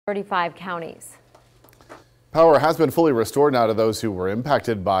35 counties. Power has been fully restored now to those who were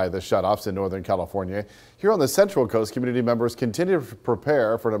impacted by the shutoffs in Northern California. Here on the Central Coast, community members continue to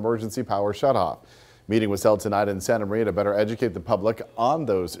prepare for an emergency power shutoff. Meeting was held tonight in Santa Maria to better educate the public on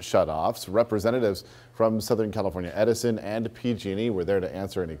those shutoffs. Representatives from Southern California Edison and PG&E were there to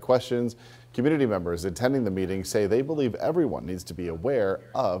answer any questions. Community members attending the meeting say they believe everyone needs to be aware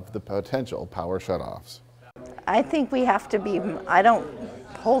of the potential power shutoffs. I think we have to be, I don't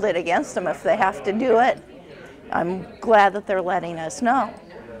hold it against them if they have to do it. I'm glad that they're letting us know,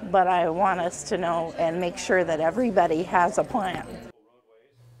 but I want us to know and make sure that everybody has a plan.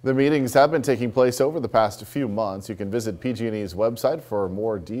 The meetings have been taking place over the past few months. You can visit PG&E's website for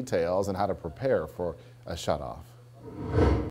more details on how to prepare for a shutoff.